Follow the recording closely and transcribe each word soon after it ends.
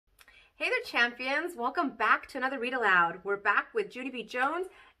Hey there, champions. Welcome back to another Read Aloud. We're back with Junie B. Jones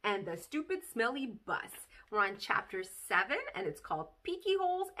and the Stupid Smelly Bus. We're on chapter 7, and it's called Peeky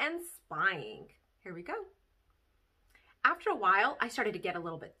Holes and Spying. Here we go. After a while, I started to get a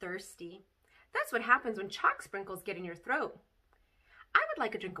little bit thirsty. That's what happens when chalk sprinkles get in your throat. I would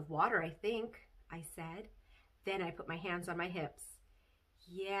like a drink of water, I think, I said. Then I put my hands on my hips.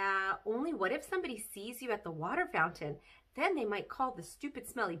 Yeah, only what if somebody sees you at the water fountain? Then they might call the stupid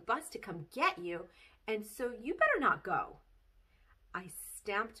smelly bus to come get you, and so you better not go. I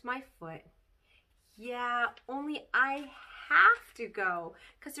stamped my foot. Yeah, only I have to go,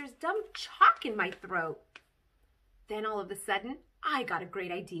 'cause there's dumb chalk in my throat. Then all of a sudden, I got a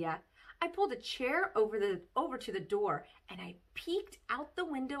great idea. I pulled a chair over to the door, and I peeked out the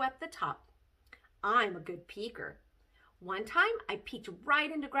window at the top. I'm a good peeker. One time, I peeked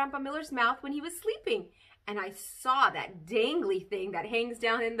right into Grandpa Miller's mouth when he was sleeping, and I saw that dangly thing that hangs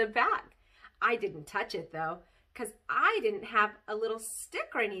down in the back. I didn't touch it, though, because I didn't have a little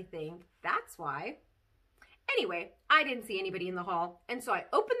stick or anything. That's why. Anyway, I didn't see anybody in the hall, and so I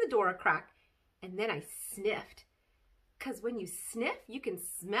opened the door a crack, and then I sniffed. Because when you sniff, you can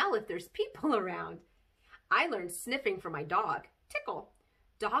smell if there's people around. I learned sniffing from my dog, Tickle.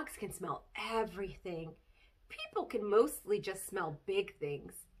 Dogs can smell everything. People can mostly just smell big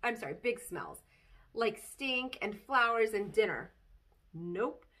smells, like stink and flowers and dinner.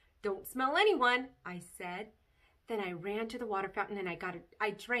 Nope, don't smell anyone, I said. Then I ran to the water fountain and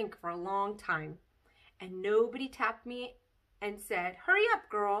I drank for a long time. And nobody tapped me and said, "Hurry up,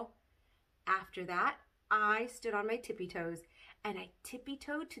 girl." After that, I stood on my tippy toes and I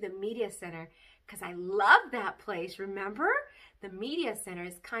tippy-toed to the media center because I love that place, remember? The media center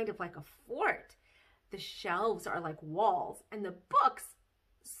is kind of like a fort. The shelves are like walls and the books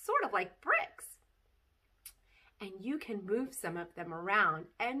sort of like bricks. And you can move some of them around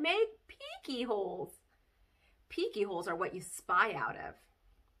and make peeky holes. Peeky holes are what you spy out of.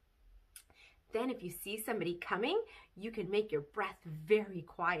 Then if you see somebody coming, you can make your breath very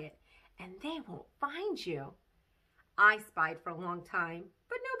quiet and they won't find you. I spied for a long time,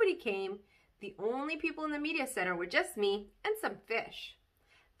 but nobody came. The only people in the media center were just me and some fish.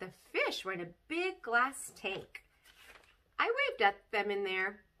 The fish were in a big glass tank. I waved at them in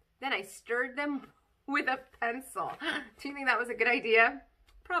there. Then I stirred them with a pencil. Do you think that was a good idea?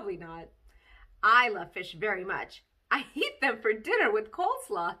 Probably not. I love fish very much. I eat them for dinner with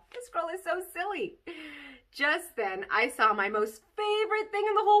coleslaw. This girl is so silly. Just then, I saw my most favorite thing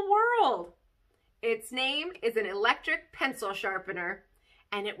in the whole world. Its name is an electric pencil sharpener,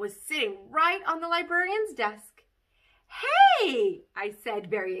 and it was sitting right on the librarian's desk. "Hey," I said,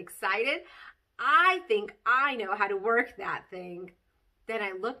 very excited. "I think I know how to work that thing." Then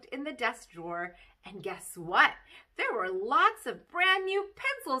I looked in the desk drawer, and guess what? There were lots of brand new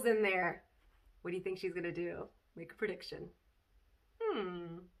pencils in there. What do you think she's going to do? Make a prediction.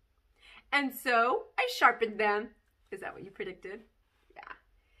 And so I sharpened them. Is that what you predicted? Yeah.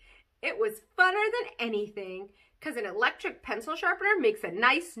 It was funner than anything because an electric pencil sharpener makes a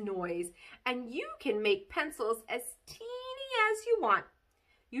nice noise, and you can make pencils as teeny as you want.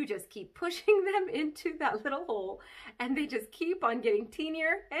 You just keep pushing them into that little hole, and they just keep on getting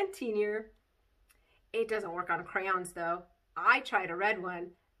teenier and teenier. It doesn't work on crayons, though. I tried a red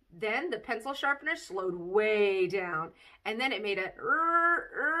one. Then the pencil sharpener slowed way down, and then it made a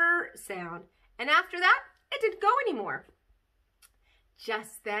sound. And after that, it didn't go anymore.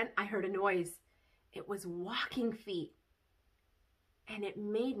 Just then, I heard a noise. It was walking feet. And it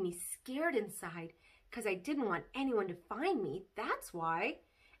made me scared inside because I didn't want anyone to find me. That's why.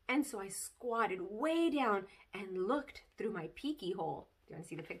 And so I squatted way down and looked through my peeky hole. Do you want to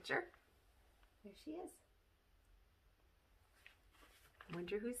see the picture? There she is.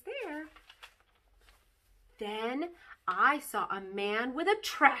 Wonder who's there. Then I saw a man with a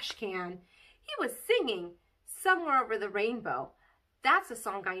trash can. He was singing "Somewhere Over the Rainbow." That's a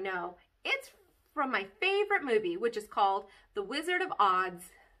song I know. It's from my favorite movie, which is called The Wizard of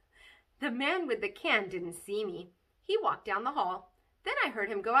Oz. The man with the can didn't see me. He walked down the hall. Then I heard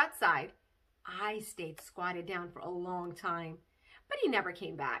him go outside. I stayed squatted down for a long time, but he never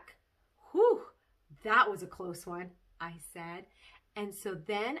came back. "Whew, that was a close one," I said. And so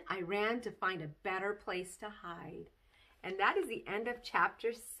then I ran to find a better place to hide. And that is the end of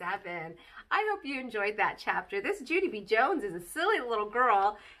chapter 7. I hope you enjoyed that chapter. This Junie B. Jones is a silly little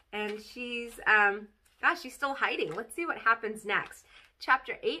girl, and she's still hiding. Let's see what happens next.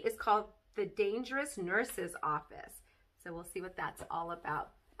 Chapter 8 is called The Dangerous Nurse's Office. So we'll see what that's all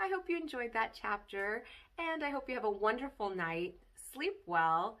about. I hope you enjoyed that chapter, and I hope you have a wonderful night. Sleep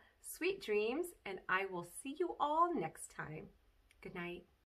well, sweet dreams, and I will see you all next time. Good night.